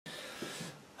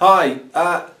Hi,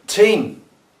 team.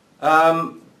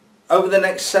 Over the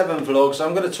next 7 vlogs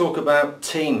I'm going to talk about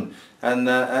team and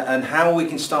how we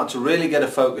can start to really get a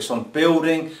focus on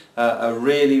building a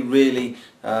really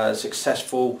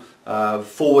successful,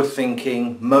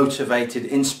 forward-thinking, motivated,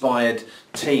 inspired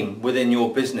team within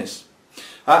your business.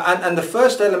 And the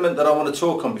first element that I want to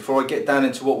talk on before I get down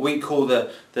into what we call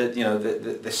the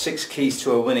 6 keys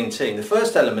to a winning team. The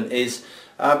first element is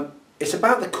it's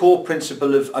about the core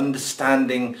principle of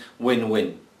understanding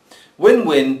win-win.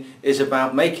 Win-win is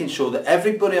about making sure that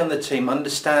everybody on the team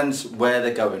understands where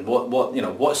they're going.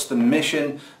 What's the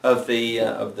mission of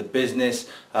the business?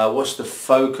 What's the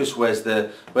focus? Where's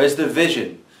the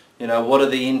vision? What are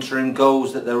the interim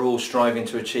goals that they're all striving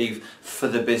to achieve for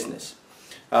the business?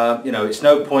 It's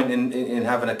no point in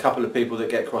having a couple of people that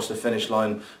get across the finish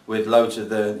line with loads of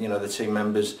the team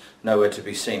members nowhere to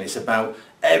be seen. It's about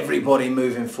everybody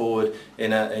moving forward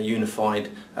in a unified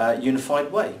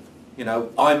way.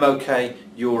 I'm okay,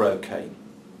 you're okay.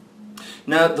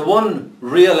 Now, the one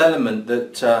real element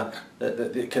that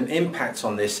can impact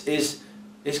on this is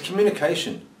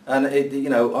communication. And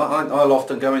I'll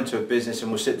often go into a business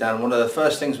and we'll sit down. One of the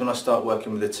first things when I start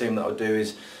working with a team that I'll do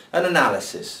is an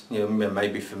analysis. You may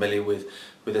be familiar with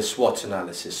a SWOT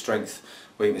analysis: strength,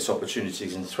 weakness,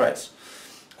 opportunities and threats.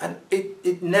 And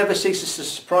it never ceases to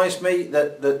surprise me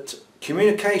that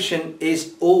communication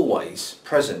is always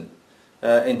present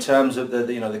in terms of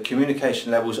the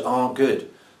communication levels aren't good.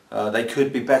 They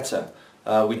could be better.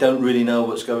 We don't really know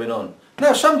what's going on.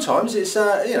 Now, sometimes it's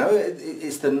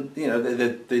it's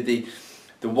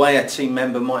the way a team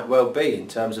member might well be in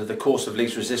terms of the course of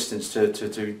least resistance to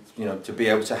be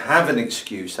able to have an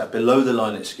excuse, that below the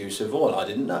line excuse of, well, I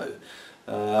didn't know,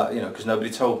 because nobody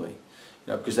told me,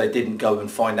 because they didn't go and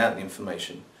find out the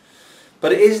information.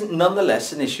 But it is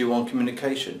nonetheless an issue on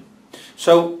communication.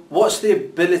 So what's the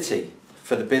ability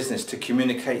for the business to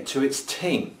communicate to its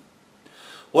team?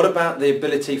 What about the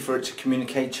ability for it to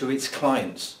communicate to its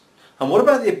clients? And what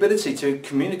about the ability to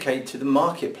communicate to the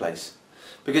marketplace?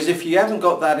 Because if you haven't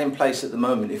got that in place at the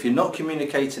moment, if you're not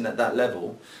communicating at that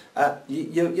level,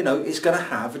 it's going to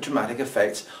have a dramatic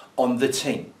effect on the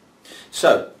team.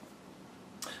 So,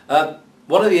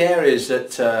 one of the areas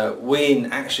that we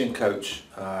in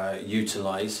ActionCOACH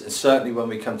utilise, and certainly when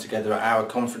we come together at our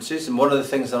conferences, and one of the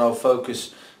things that I'll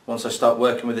focus once I start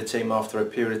working with the team after a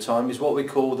period of time, is what we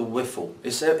call the whiffle.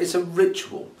 It's a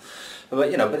ritual. But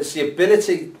it's the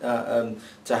ability to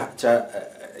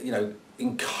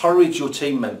encourage your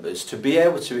team members to be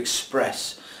able to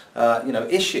express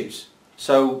issues.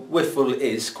 So whiffle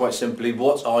is quite simply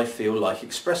what I feel like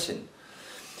expressing.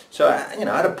 So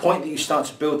at a point that you start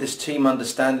to build this team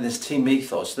understanding, this team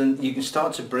ethos, then you can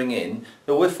start to bring in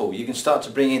the whiffle. You can start to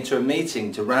bring into a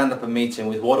meeting, to round up a meeting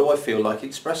with what do I feel like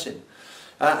expressing,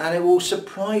 and it will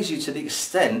surprise you to the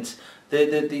extent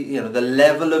the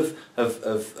level of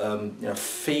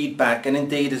feedback, and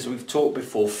indeed, as we've talked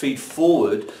before, feed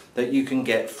forward that you can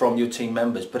get from your team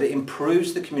members. But it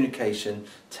improves the communication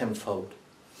tenfold.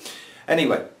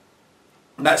 Anyway,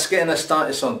 that's getting us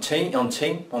started on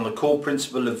the core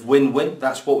principle of win-win.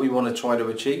 That's what we want to try to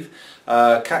achieve.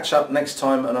 Catch up next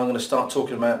time, and I'm going to start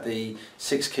talking about the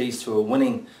 6 keys to a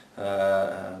winning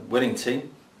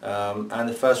team, and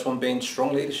the first one being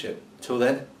strong leadership. Till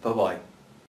then, bye bye.